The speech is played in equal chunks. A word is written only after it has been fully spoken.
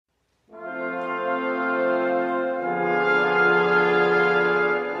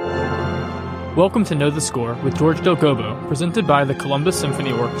Welcome to Know the Score with George Del Gobbo, presented by the Columbus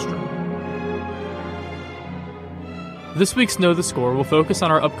Symphony Orchestra. This week's Know the Score will focus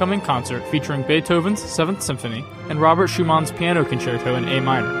on our upcoming concert featuring Beethoven's 7th Symphony and Robert Schumann's Piano Concerto in A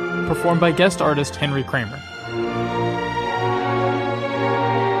minor, performed by guest artist Henry Kramer.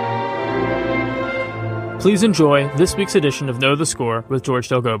 Please enjoy this week's edition of Know the Score with George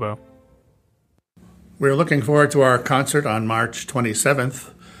Del Gobbo. We're looking forward to our concert on March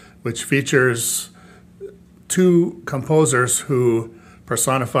 27th, which features two composers who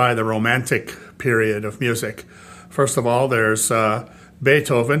personify the Romantic period of music. First of all, there's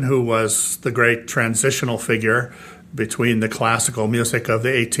Beethoven, who was the great transitional figure between the classical music of the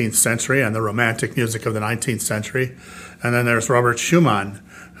 18th century and the Romantic music of the 19th century. And then there's Robert Schumann,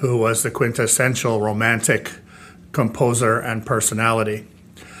 who was the quintessential Romantic composer and personality.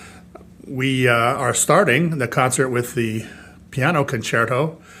 We are starting the concert with the Piano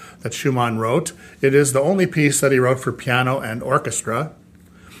Concerto that Schumann wrote. It is the only piece that he wrote for piano and orchestra.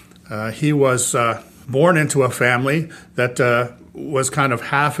 He was born into a family that was kind of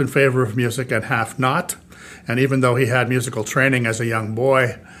half in favor of music and half not. And even though he had musical training as a young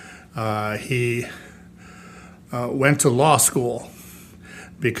boy, he went to law school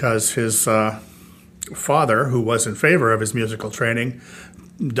because his father, who was in favor of his musical training,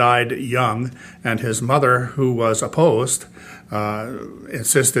 died young, and his mother, who was opposed,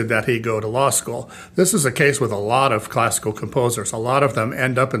 insisted that he go to law school. This is a case with a lot of classical composers. A lot of them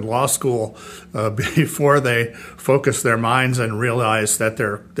end up in law school before they focus their minds and realize that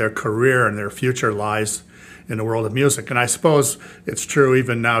their career and their future lies in the world of music. And I suppose it's true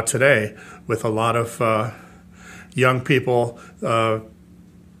even now today with a lot of young people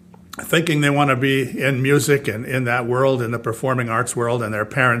thinking they want to be in music and in that world, in the performing arts world, and their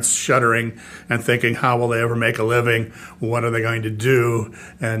parents shuddering and thinking, how will they ever make a living? What are they going to do?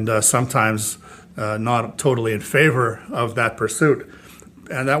 And sometimes not totally in favor of that pursuit.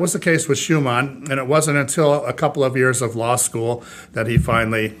 And that was the case with Schumann, and it wasn't until a couple of years of law school that his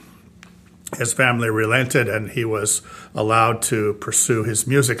family relented and he was allowed to pursue his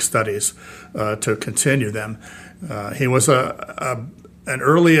music studies, to continue them. He was an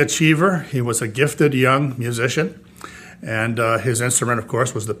early achiever. He was a gifted young musician, and his instrument, of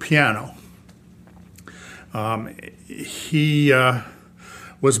course, was the piano. He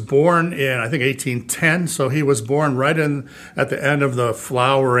was born in, I think, 1810, so he was born right at the end of the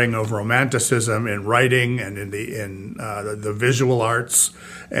flowering of Romanticism in writing and in the visual arts,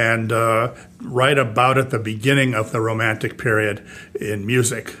 and right about at the beginning of the Romantic period in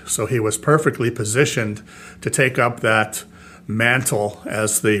music. So he was perfectly positioned to take up that mantle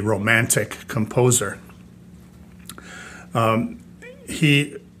as the Romantic composer.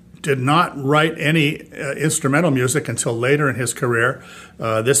 He did not write any instrumental music until later in his career.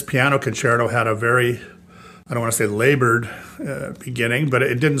 This piano concerto had a very, I don't want to say labored beginning, but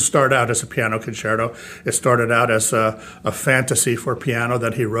it didn't start out as a piano concerto. It started out as a fantasy for piano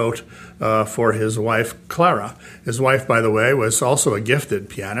that he wrote for his wife, Clara. His wife, by the way, was also a gifted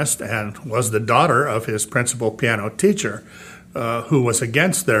pianist and was the daughter of his principal piano teacher, who was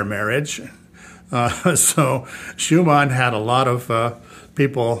against their marriage. So Schumann had a lot of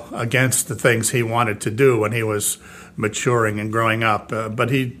people against the things he wanted to do when he was maturing and growing up.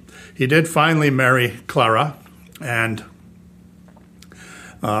 But he did finally marry Clara and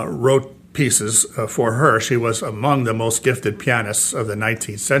wrote pieces for her. She was among the most gifted pianists of the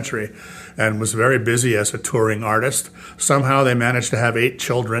 19th century and was very busy as a touring artist. Somehow they managed to have 8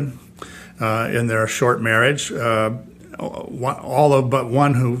 children in their short marriage, all but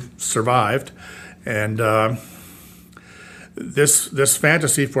one who survived. And this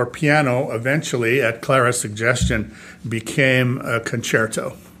fantasy for piano eventually, at Clara's suggestion, became a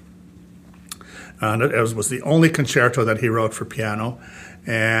concerto. It was the only concerto that he wrote for piano,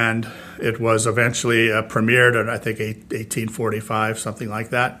 and it was eventually premiered in, I think, 1845, something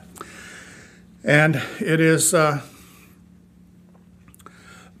like that. And it is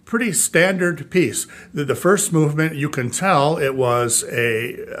pretty standard piece. The first movement, you can tell it was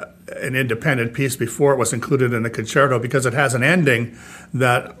an independent piece before it was included in the concerto because it has an ending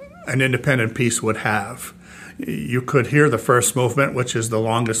that an independent piece would have. You could hear the first movement, which is the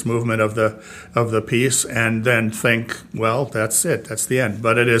longest movement of the piece, and then think, well, that's it, that's the end.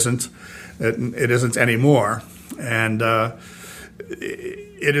 But it isn't. It isn't anymore. And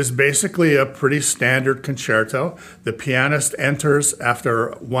it is basically a pretty standard concerto. The pianist enters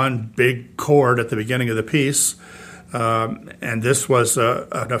after one big chord at the beginning of the piece, And this was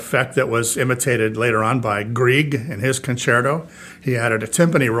an effect that was imitated later on by Grieg in his concerto. He added a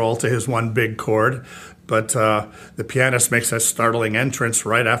timpani roll to his one big chord, but the pianist makes a startling entrance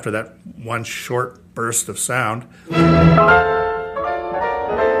right after that one short burst of sound.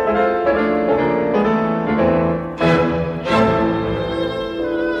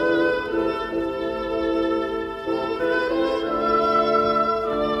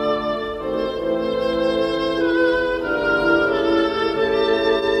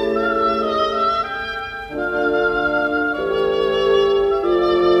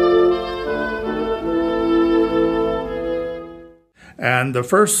 And the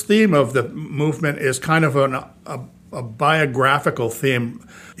first theme of the movement is kind of a biographical theme.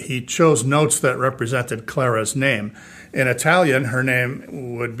 He chose notes that represented Clara's name. In Italian, her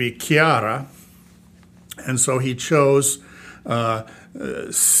name would be Chiara, and so he chose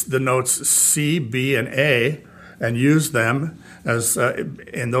the notes C, B, and A, and used them as,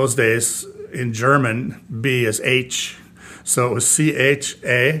 in those days, in German, B is H. So it was C, H,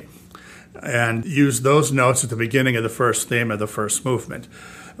 A, and used those notes at the beginning of the first theme of the first movement.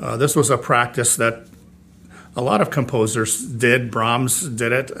 This was a practice that a lot of composers did. Brahms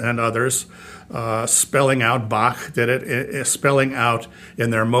did it, and others. Spelling out, Bach did it, spelling out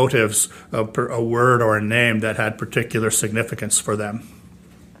in their motives a word or a name that had particular significance for them.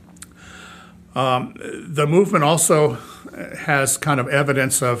 The movement also has kind of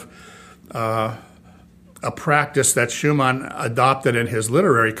evidence of a practice that Schumann adopted in his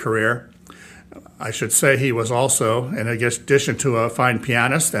literary career. I should say he was also, in addition to a fine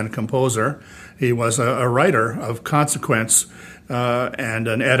pianist and composer, he was a writer of consequence and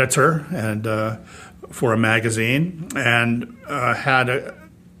an editor and for a magazine, and had a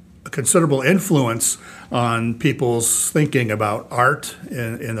considerable influence on people's thinking about art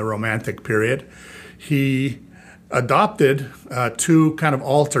in the Romantic period. He adopted two kind of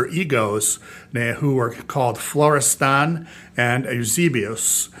alter egos who were called Florestan and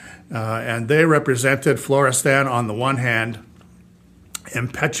Eusebius. And they represented Florestan on the one hand,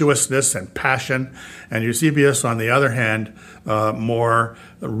 impetuousness and passion, and Eusebius on the other hand, more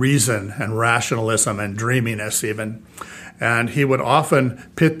reason and rationalism and dreaminess even. And he would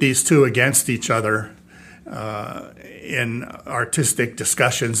often pit these two against each other in artistic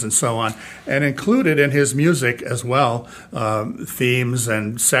discussions and so on, and included in his music as well themes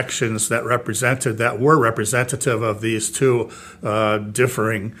and sections that were representative of these two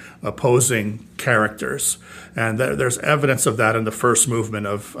differing, opposing characters. And there's evidence of that in the first movement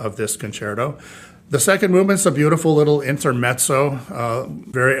of this concerto. The second movement's a beautiful little intermezzo,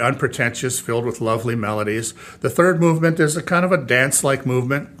 very unpretentious, filled with lovely melodies. The third movement is a kind of a dance-like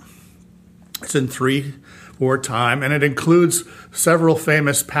movement. It's in 3/4 time, and it includes several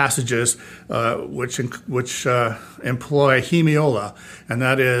famous passages which employ hemiola, and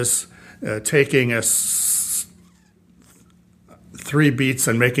that is taking three beats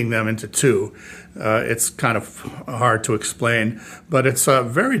and making them into two. It's kind of hard to explain, but it's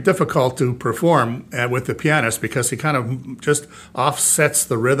very difficult to perform with the pianist because he kind of just offsets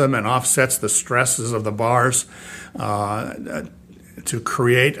the rhythm and offsets the stresses of the bars to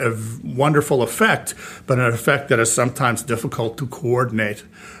create a wonderful effect, but an effect that is sometimes difficult to coordinate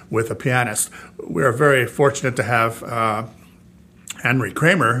with a pianist. We're very fortunate to have Henry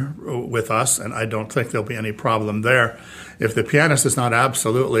Kramer with us, and I don't think there'll be any problem there. If the pianist is not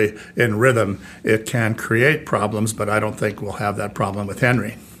absolutely in rhythm, it can create problems, but I don't think we'll have that problem with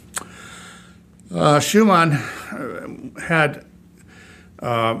Henry. Schumann had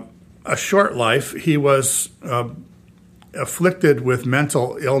a short life. He was afflicted with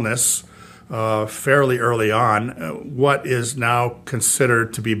mental illness fairly early on, what is now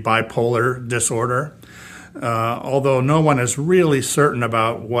considered to be bipolar disorder. Although no one is really certain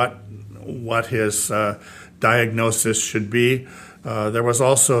about what his diagnosis should be. There was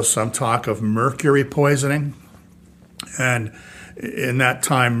also some talk of mercury poisoning, and in that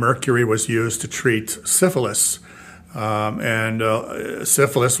time mercury was used to treat syphilis, and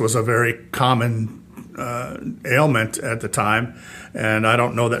syphilis was a very common ailment at the time, and I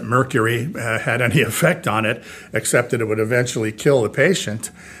don't know that mercury had any effect on it, except that it would eventually kill the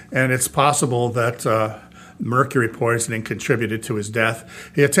patient, and it's possible that mercury poisoning contributed to his death.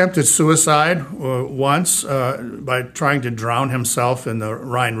 He attempted suicide once by trying to drown himself in the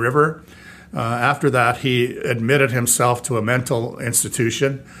Rhine River. After that, he admitted himself to a mental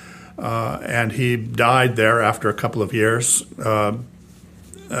institution, and he died there after a couple of years.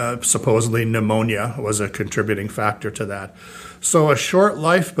 Supposedly pneumonia was a contributing factor to that. So a short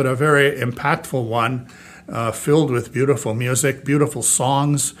life, but a very impactful one. filled with beautiful music, beautiful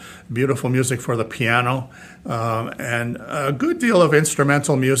songs, beautiful music for the piano, and a good deal of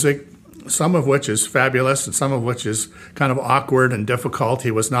instrumental music, some of which is fabulous and some of which is kind of awkward and difficult.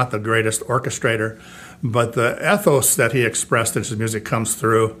 He was not the greatest orchestrator, but the ethos that he expressed in his music comes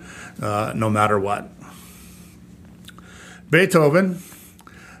through no matter what. Beethoven,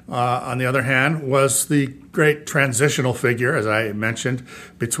 on the other hand, was the great transitional figure, as I mentioned,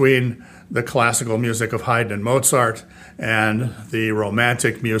 between the classical music of Haydn and Mozart and the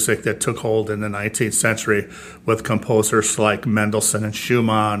romantic music that took hold in the 19th century with composers like Mendelssohn and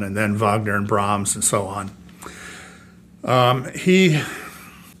Schumann, and then Wagner and Brahms and so on. He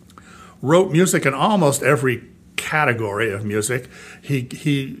wrote music in almost every category of music.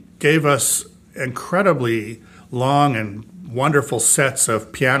 He gave us incredibly long and wonderful sets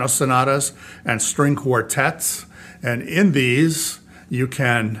of piano sonatas and string quartets, and in these you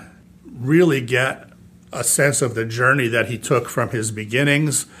can really get a sense of the journey that he took from his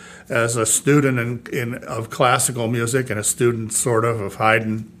beginnings as a student of classical music and a student sort of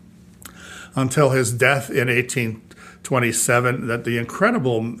Haydn until his death in 1827, that the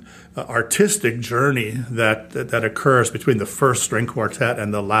incredible artistic journey that occurs between the first string quartet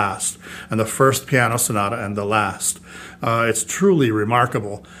and the last, and the first piano sonata and the last. It's truly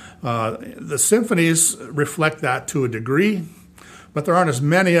remarkable. The symphonies reflect that to a degree, but there aren't as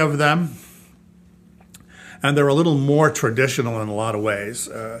many of them, and they're a little more traditional in a lot of ways.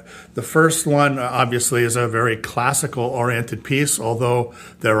 The first one, obviously, is a very classical-oriented piece, although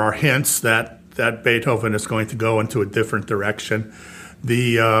there are hints that Beethoven is going to go into a different direction.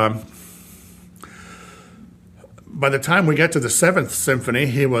 By the time we get to the Seventh Symphony,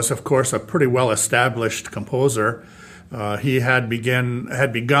 he was, of course, a pretty well-established composer. He had begun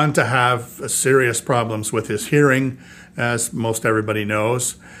to have serious problems with his hearing, as most everybody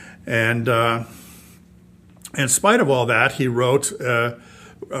knows. And in spite of all that, he wrote a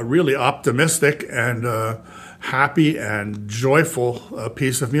really optimistic and happy and joyful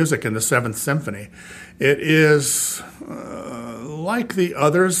piece of music in the Seventh Symphony. It is like the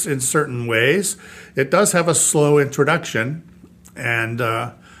others in certain ways. It does have a slow introduction and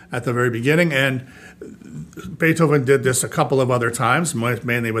at the very beginning, and Beethoven did this a couple of other times,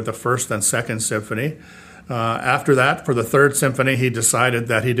 mainly with the First and Second Symphony. After that, for the Third Symphony, he decided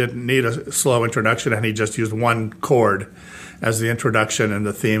that he didn't need a slow introduction, and he just used one chord as the introduction, and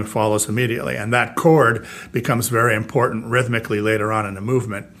the theme follows immediately. And that chord becomes very important rhythmically later on in the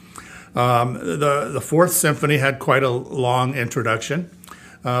movement. The Fourth Symphony had quite a long introduction,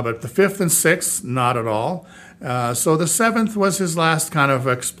 but the Fifth and Sixth, not at all. So the Seventh was his last kind of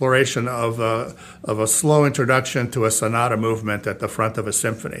exploration of a slow introduction to a sonata movement at the front of a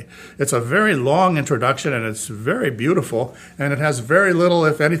symphony. It's a very long introduction, and it's very beautiful, and it has very little,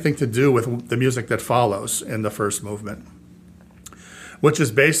 if anything, to do with the music that follows in the first movement, which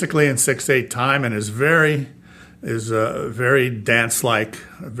is basically in 6/8 time and is very dance-like,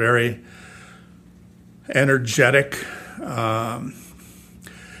 very energetic.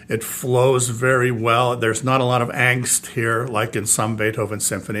 It flows very well. There's not a lot of angst here, like in some Beethoven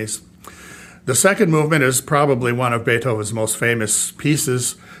symphonies. The second movement is probably one of Beethoven's most famous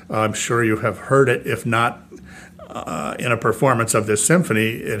pieces. I'm sure you have heard it. If not in a performance of this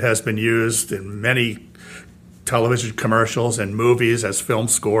symphony, it has been used in many television commercials and movies as film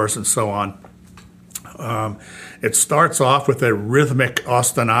scores and so on. It starts off with a rhythmic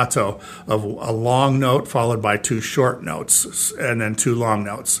ostinato of a long note followed by two short notes and then two long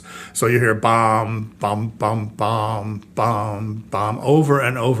notes. So you hear bom, bom, bom, bom, bom, bom over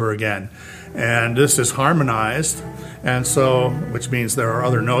and over again. And this is harmonized, and so, which means there are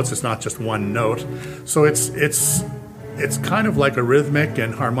other notes. It's not just one note. So it's kind of like a rhythmic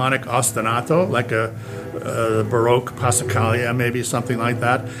and harmonic ostinato, like a Baroque passacaglia, maybe something like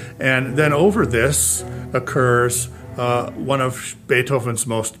that. And then over this occurs one of Beethoven's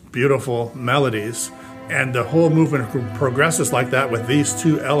most beautiful melodies. And the whole movement progresses like that with these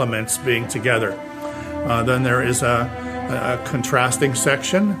two elements being together. Then there is a contrasting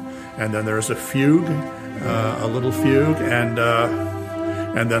section, and then there's a fugue, a little fugue,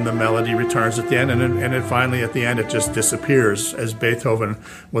 and then the melody returns at the end, and it finally, at the end, it just disappears, as Beethoven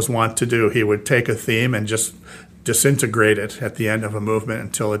was wont to do. He would take a theme and just disintegrate it at the end of a movement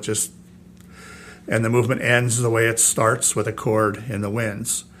until it just, and the movement ends the way it starts, with a chord in the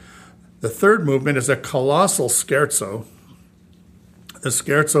winds. The third movement is a colossal scherzo. The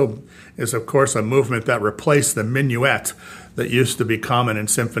scherzo is, of course, a movement that replaced the minuet that used to be common in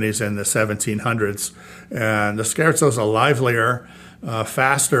symphonies in the 1700s. And the scherzo is a livelier,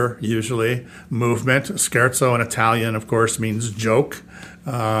 faster, usually, movement. Scherzo in Italian, of course, means joke.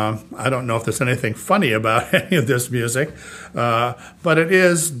 I don't know if there's anything funny about any of this music, but it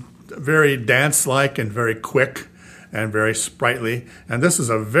is very dance-like and very quick and very sprightly. And this is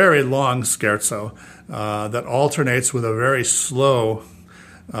a very long scherzo that alternates with a very slow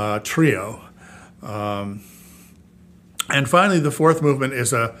trio. And finally, the fourth movement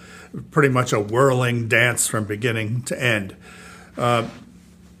is pretty much a whirling dance from beginning to end,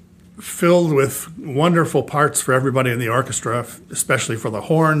 filled with wonderful parts for everybody in the orchestra, especially for the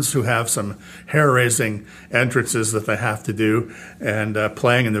horns, who have some hair-raising entrances that they have to do, and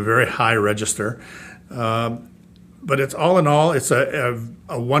playing in the very high register. But it's all in all, it's a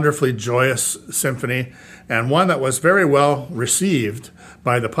wonderfully joyous symphony, and one that was very well received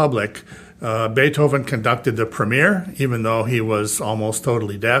by the public. Beethoven conducted the premiere, even though he was almost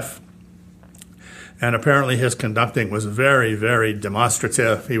totally deaf. And apparently his conducting was very, very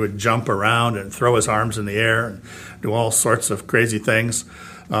demonstrative. He would jump around and throw his arms in the air and do all sorts of crazy things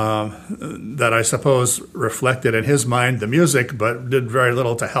that I suppose reflected in his mind the music, but did very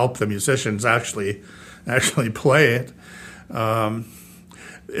little to help the musicians actually play it.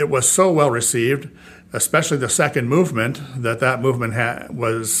 It was so well received, especially the second movement, that movement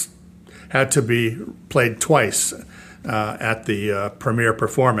had to be played twice at the premiere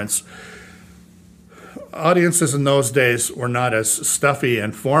performance. Audiences in those days were not as stuffy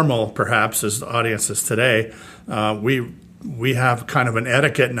and formal, perhaps, as audiences today. We have kind of an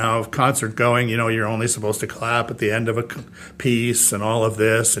etiquette now of concert going. You know, you're only supposed to clap at the end of a piece and all of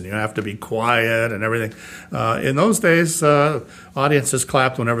this, and you have to be quiet and everything. In those days, audiences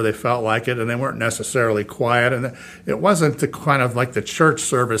clapped whenever they felt like it, and they weren't necessarily quiet. And it wasn't the kind of like the church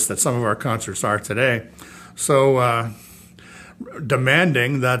service that some of our concerts are today. So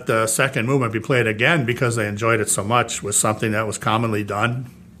demanding that the second movement be played again because they enjoyed it so much was something that was commonly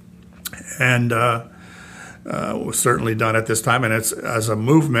done, and was certainly done at this time. And it's as a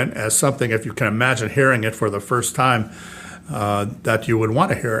movement, as something, if you can imagine hearing it for the first time, that you would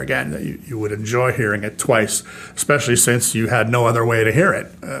want to hear again, that you would enjoy hearing it twice, especially since you had no other way to hear it.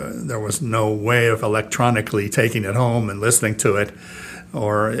 There was no way of electronically taking it home and listening to it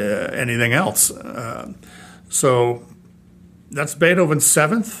or anything else. So that's Beethoven's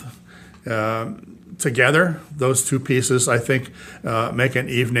Seventh. Together, those two pieces, I think, make an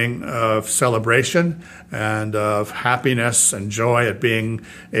evening of celebration and of happiness and joy at being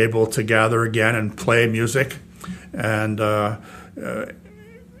able to gather again and play music and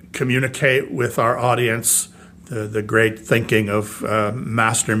communicate with our audience the great thinking of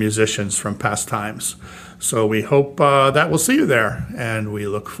master musicians from past times. So we hope that we'll see you there, and we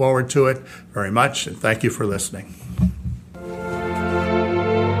look forward to it very much, and thank you for listening.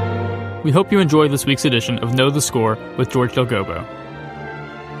 We hope you enjoy this week's edition of Know the Score with George Del Gobbo.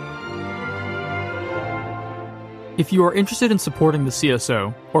 If you are interested in supporting the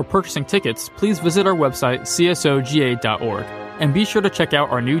CSO or purchasing tickets, please visit our website, csoga.org, and be sure to check out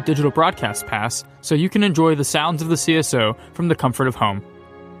our new digital broadcast pass so you can enjoy the sounds of the CSO from the comfort of home.